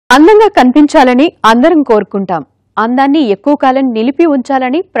అందంగా కనిపించాలని అందరం కోరుకుంటాం. అందాన్ని ఎక్కువ కాలం నిలిపి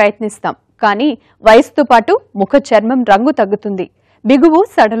ఉంచాలని ప్రయత్నిస్తాం. కానీ వయసుతో పాటు ముఖ చర్మం రంగు తగ్గుతుంది, బిగువు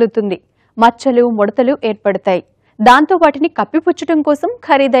సడలుతుంది, మచ్చలు ముడతలు ఏర్పడతాయి. దాంతో వాటిని కప్పిపుచ్చడం కోసం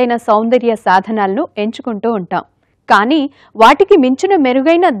ఖరీదైన సౌందర్య సాధనాలను ఎంచుకుంటూ ఉంటాం. కానీ వాటికి మించిన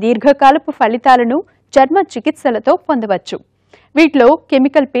మెరుగైన దీర్ఘకాలపు ఫలితాలను చర్మ చికిత్సలతో పొందవచ్చు. వీటిలో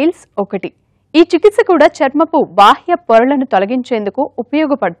కెమికల్ పీల్స్ ఒకటి. ఈ చికిత్స కూడా చర్మపు బాహ్య పొరలను తొలగించేందుకు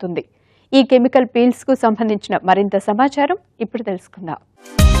ఉపయోగపడుతుంది. ఈ కెమికల్ పీల్స్ కు సంబంధించిన మరింత సమాచారం ఇప్పుడు తెలుసుకుందాం.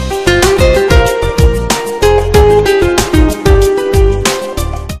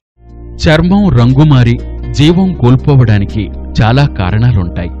 చర్మం రంగు మారి జీవం కోల్పోవడానికి చాలా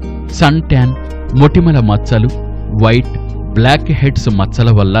కారణాలుంటాయి. సన్ ట్యాన్, మొటిమల మచ్చలు, వైట్, బ్లాక్ హెడ్స్ మచ్చల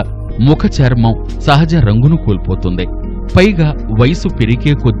వల్ల ముఖ చర్మం సహజ రంగును కోల్పోతుంది. పైగా వయసు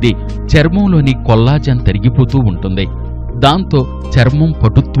పెరిగే కొద్దీ చర్మంలోని కొల్లాజన్ తరిగిపోతూ ఉంటుంది. దాంతో చర్మం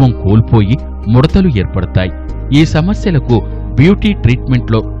పటుత్వం కోల్పోయి ముడతలు ఏర్పడతాయి. ఈ సమస్యలకు బ్యూటీ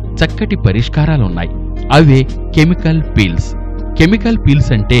ట్రీట్మెంట్లో చక్కటి పరిష్కారాలున్నాయి. అవే కెమికల్ పీల్స్. కెమికల్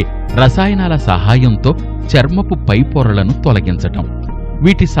పీల్స్ అంటే రసాయనాల సహాయంతో చర్మపు పై పొరలను తొలగించటం.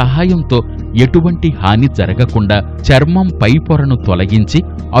 వీటి సహాయంతో ఎటువంటి హాని జరగకుండా చర్మం పై పొరను తొలగించి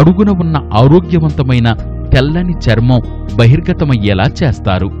అడుగున ఉన్న ఆరోగ్యవంతమైన తెల్లని చర్మం బహిర్గతమయ్యేలా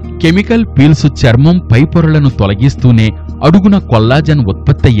చేస్తారు. కెమికల్ పీల్స్ చర్మం పై పొరలను తొలగిస్తూనే అడుగున కొల్లాజన్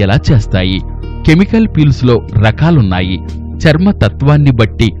ఉత్పత్తయ్యేలా చేస్తాయి. కెమికల్ పీల్స్ లో రకాలున్నాయి. చర్మ తత్వాన్ని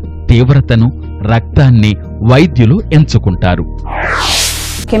బట్టి తీవ్రతను, రక్తాన్ని వైద్యులు ఎంచుకుంటారు.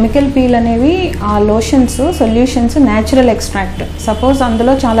 కెమికల్ పీల్ అనేవి ఆ lotions, solutions, natural extract. Suppose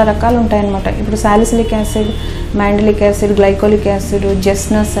అందులో చాలా రకాలు ఉంటాయన్నమాట. ఇప్పుడు salicylic acid, mandelic acid, glycolic acid,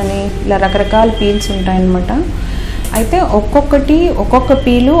 జెస్నస్ అని ఇలా రకరకాల పీల్స్ ఉంటాయన్నమాట. అయితే ఒక్కొక్క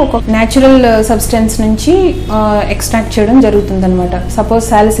పీలు ఒక్కొక్క న్యాచురల్ సబ్స్టెన్స్ నుంచి ఎక్స్ట్రాక్ట్ చేయడం జరుగుతుందన్నమాట. సపోజ్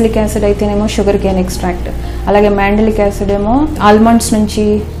సాలిసిలిక్ యాసిడ్ అయితేనేమో షుగర్ కేన్ ఎక్స్ట్రాక్ట్, అలాగే మ్యాండలిక్ యాసిడ్ ఏమో ఆల్మండ్స్ నుంచి,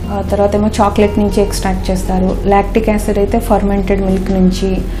 తర్వాత ఏమో చాక్లెట్ నుంచి ఎక్స్ట్రాక్ట్ చేస్తారు. లాక్టిక్ యాసిడ్ అయితే ఫర్మెంటెడ్ మిల్క్ నుంచి.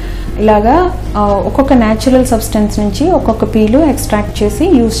 ఇలాగా ఒక్కొక్క న్యాచురల్ సబ్స్టెన్స్ నుంచి ఒక్కొక్క పీలు ఎక్స్ట్రాక్ట్ చేసి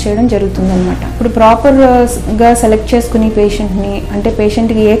యూజ్ చేయడం జరుగుతుందన్నమాట. ఇప్పుడు ప్రాపర్గా సెలెక్ట్ చేసుకుని పేషెంట్ని, అంటే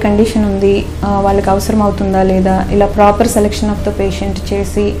పేషెంట్కి ఏ కండిషన్ ఉంది, వాళ్ళకి అవసరం అవుతుందా లేదా, ఇలా proper selection of the patient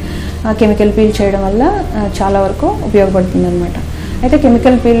చేసి కెమికల్ పీల్ చేయడం వల్ల చాలా వరకు ఉపయోగపడుతుంది అనమాట. అయితే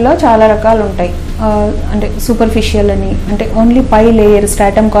కెమికల్ పీల్లో చాలా రకాలు ఉంటాయి. అంటే సూపర్ఫిషియల్ అని, అంటే ఓన్లీ పై లేయర్,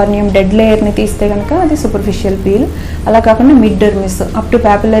 స్ట్రాటమ్ కార్నియం డెడ్ లేయర్ని తీస్తే కనుక అది సూపర్ఫిషియల్ పీల్. అలా కాకుండా mid dermis up to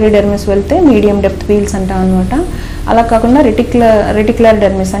పాపులరీ dermis వెళ్తే మీడియం డెప్త్ పీల్స్ అంటాం అనమాట. అలా కాకుండా రెటిక్యులర్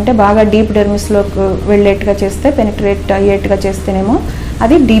డెర్మిస్ అంటే బాగా డీప్ డెర్మిస్లోకి వెళ్ళేట్టుగా చేస్తే, పెనిట్రేట్ అయ్యేట్టుగా చేస్తేనేమో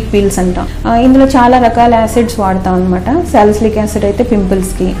అది డీప్ పీల్స్ అంటాం. ఇందులో చాలా రకాల యాసిడ్స్ వాడతాం అనమాట. సాలిసిలిక్ యాసిడ్ అయితే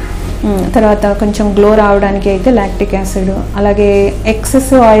పింపుల్స్కి, తర్వాత కొంచెం గ్లో రావడానికి అయితే లాక్టిక్ యాసిడ్, అలాగే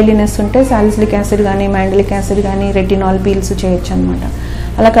ఎక్సెసివ్ ఆయిలీనెస్ ఉంటే సాలిసిలిక్ యాసిడ్ కానీ మ్యాండలిక్ యాసిడ్ కానీ రెటినాల్ పీల్స్ చేయొచ్చు అనమాట.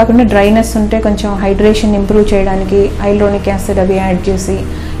 అలా కాకుండా డ్రైనెస్ ఉంటే కొంచెం హైడ్రేషన్ ఇంప్రూవ్ చేయడానికి హైలోనిక్ యాసిడ్ అవి యాడ్ చేసి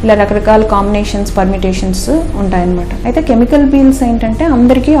ఇలా రకరకాల కాంబినేషన్స్, పర్మిటేషన్స్ ఉంటాయన్నమాట. అయితే కెమికల్ పీల్స్ ఏంటంటే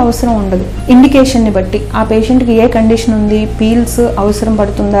అందరికీ అవసరం ఉండదు. ఇండికేషన్ని బట్టి ఆ పేషెంట్కి ఏ కండిషన్ ఉంది, పీల్స్ అవసరం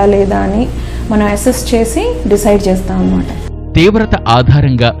పడుతుందా లేదా అని మనం అసెస్ చేసి డిసైడ్ చేస్తాం అన్నమాట. తీవ్రత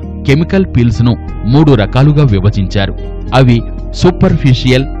ఆధారంగా కెమికల్ పీల్స్ ను 3 రకాలుగా విభజించారు. అవి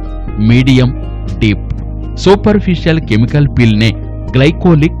superficial, medium, deep. Superficial chemical peel నే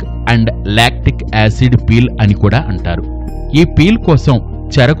glycolic and lactic acid peel అని కూడా అంటారు. ఈ పీల్ కోసం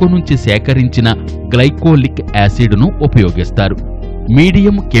చెరకు నుంచి సేకరించిన గ్లైకోలిక్ యాసిడ్ ను ఉపయోగిస్తారు.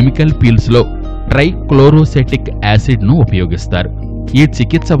 మీడియం కెమికల్ పీల్స్ లో ట్రైక్లోరోసెటిక్ యాసిడ్ ను ఉపయోగిస్తారు. ఈ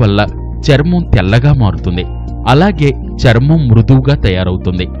చికిత్స వల్ల చర్మం తెల్లగా మారుతుంది, అలాగే చర్మం మృదువుగా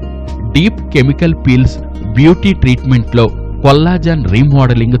తయారవుతుంది. Deep chemical peels beauty ట్రీట్మెంట్లో collagen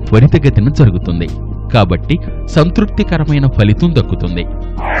remodelling త్వరితగతిన జరుగుతుంది, కాబట్టి సంతృప్తికరమైన ఫలితం దక్కుతుంది.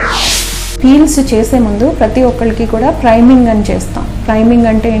 పీల్స్ చేసే ముందు ప్రతి ఒక్కరికి కూడా ప్రైమింగ్ అని చేస్తాం. ప్రైమింగ్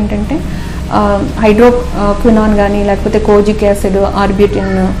అంటే ఏంటంటే హైడ్రోక్వినాన్ కానీ, లేకపోతే కోజిక్ యాసిడ్,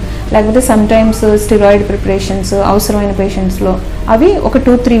 ఆర్బిటిన్, లేకపోతే సమ్టైమ్స్ స్టిరాయిడ్ ప్రిపరేషన్స్ అవసరమైన పేషెంట్స్లో అవి ఒక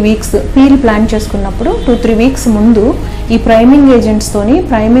 2-3 వీక్స్ పీల్ ప్లాన్ చేసుకున్నప్పుడు 2-3 వీక్స్ ముందు ఈ ప్రైమింగ్ ఏజెంట్స్తోని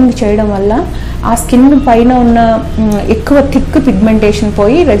ప్రైమింగ్ చేయడం వల్ల ఆ స్కిన్ పైన ఉన్న ఎక్కువ థిక్ పిగ్మెంటేషన్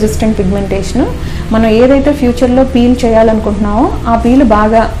పోయి రెసిస్టెంట్ పిగ్మెంటేషన్, మనం ఏదైతే ఫ్యూచర్లో పీల్ చేయాలనుకుంటున్నామో ఆ పీల్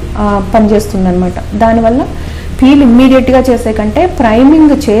బాగా పనిచేస్తుంది అనమాట. దానివల్ల పీల్ ఇమ్మీడియట్గా చేసే కంటే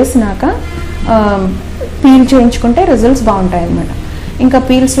ప్రైమింగ్ చేసినాక పీల్ చేయించుకుంటే రిజల్ట్స్ బాగుంటాయి అన్నమాట. ఇంకా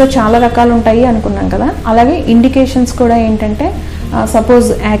పీల్స్లో చాలా రకాలు ఉంటాయి అనుకున్నాం కదా, అలాగే ఇండికేషన్స్ కూడా ఏంటంటే సపోజ్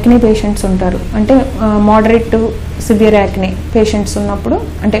యాక్నే పేషెంట్స్ ఉంటారు, అంటే moderate to severe acne patients ఉన్నప్పుడు,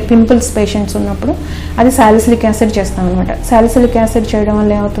 అంటే పింపుల్స్ పేషెంట్స్ ఉన్నప్పుడు అది సాలిసిలిక్ యాసిడ్ చేస్తాం అనమాట. సాలిసిలిక్ యాసిడ్ చేయడం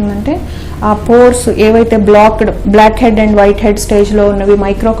వల్ల ఏమవుతుందంటే ఆ పోర్స్ ఏవైతే black head and white head స్టేజ్లో ఉన్నవి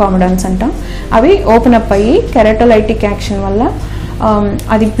మైక్రో కామెడాన్స్ అంటాం, అవి ఓపెన్ అప్ అయ్యి కెరటోలైటిక్ యాక్షన్ వల్ల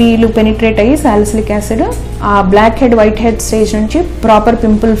అది పీలు పెనిట్రేట్ అయ్యి సాలిసిలిక్ యాసిడ్ ఆ black head white head stage నుంచి ప్రాపర్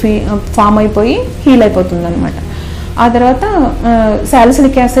పింపుల్ ఫామ్ అయిపోయి హీల్ అయిపోతుంది అనమాట. ఆ తర్వాత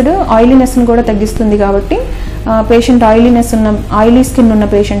సాలిసిలిక్ యాసిడ్ ఆయిలీనెస్ని కూడా తగ్గిస్తుంది కాబట్టి పేషెంట్ ఆయిలీ స్కిన్ ఉన్న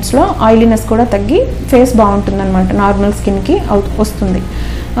పేషెంట్స్లో ఆయిలీనెస్ కూడా తగ్గి ఫేస్ బాగుంటుంది అనమాట, నార్మల్ స్కిన్కి వస్తుంది.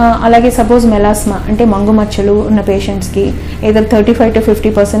 అలాగే సపోజ్ మెలాస్మా అంటే మంగు మచ్చలు ఉన్న పేషెంట్స్కి ఏదో 35 to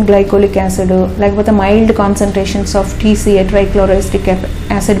 50% గ్లైకోలిక్ యాసిడ్, లేకపోతే mild concentrations of TCA ట్రైక్లోరైసిటిక్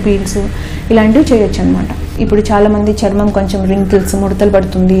acid peels ఇలాంటివి చేయొచ్చు అనమాట. ఇప్పుడు చాలామంది చర్మం కొంచెం రింకిల్స్ ముడతలు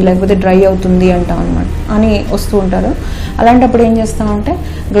పడుతుంది, లేకపోతే డ్రై అవుతుంది అంటాం అనమాట అని వస్తూ ఉంటారు. అలాంటప్పుడు ఏం చేస్తామంటే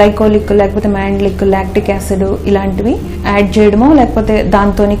గ్లైకోలిక్ లేకపోతే మ్యాండ్లిక్ లాక్టిక్ యాసిడ్ ఇలాంటివి యాడ్ చేయడమో లేకపోతే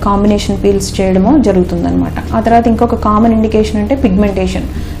దాంతో కాంబినేషన్ పీల్స్ చేయడమో జరుగుతుంది అనమాట. ఆ తర్వాత ఇంకొక కామన్ ఇండికేషన్ అంటే పిగ్మెంటేషన్.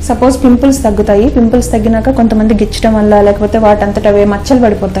 సపోజ్ పింపుల్స్ తగ్గుతాయి, పింపుల్స్ తగ్గినాక కొంతమంది గిచ్చడం వల్ల లేకపోతే వాటంతట అవే మచ్చలు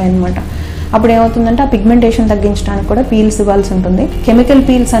పడిపోతాయి అనమాట. అప్పుడు ఏమవుతుందంటే ఆ పిగ్మెంటేషన్ తగ్గించడానికి కూడా పీల్స్ ఇవ్వాల్సి ఉంటుంది. కెమికల్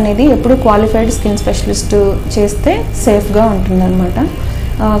పీల్స్ అనేది ఎప్పుడు క్వాలిఫైడ్ స్కిన్ స్పెషలిస్ట్ చేస్తే సేఫ్గా ఉంటుంది అనమాట.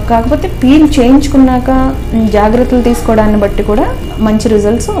 కాకపోతే పీల్ చేయించుకున్నాక జాగ్రత్తలు తీసుకోవడాన్ని బట్టి కూడా మంచి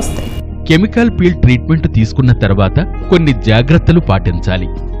రిజల్ట్స్ వస్తాయి. కెమికల్ పీల్ ట్రీట్మెంట్ తీసుకున్న తర్వాత కొన్ని జాగ్రత్తలు పాటించాలి.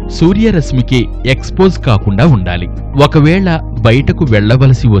 సూర్యరశ్మికి ఎక్స్పోజ్ కాకుండా ఉండాలి. ఒకవేళ బయటకు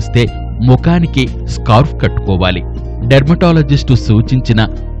వెళ్లవలసి వస్తే ముఖానికి స్కార్ఫ్ కట్టుకోవాలి. డెర్మటాలజిస్టు సూచించిన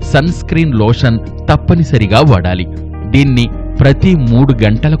సన్ స్క్రీన్ లోషన్ తప్పనిసరిగా వాడాలి. దీన్ని ప్రతి 3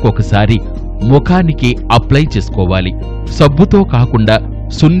 గంటలకొకసారి ముఖానికి అప్లై చేసుకోవాలి. సబ్బుతో కాకుండా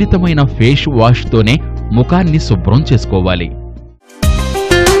సున్నితమైన ఫేస్ వాష్తోనే ముఖాన్ని శుభ్రం చేసుకోవాలి.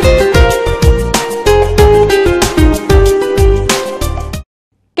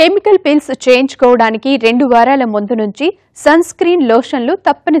 కెమికల్ పీల్స్ చేయించుకోవడానికి 2 వారాల ముందు నుంచి సన్ స్క్రీన్ లోషన్లు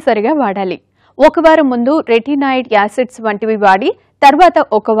తప్పనిసరిగా వాడాలి. 1 వారం ముందు రెటినాయిడ్ యాసిడ్స్ వంటివి వాడి తర్వాత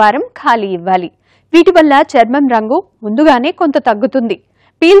 1 వారం ఖాళీ ఇవ్వాలి. వీటి వల్ల చర్మం రంగు ముందుగానే కొంత తగ్గుతుంది.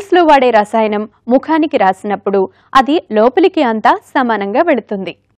 పీల్స్లో వాడే రసాయనం ముఖానికి రాసినప్పుడు అది లోపలికి అంతా సమానంగా వెళుతుంది.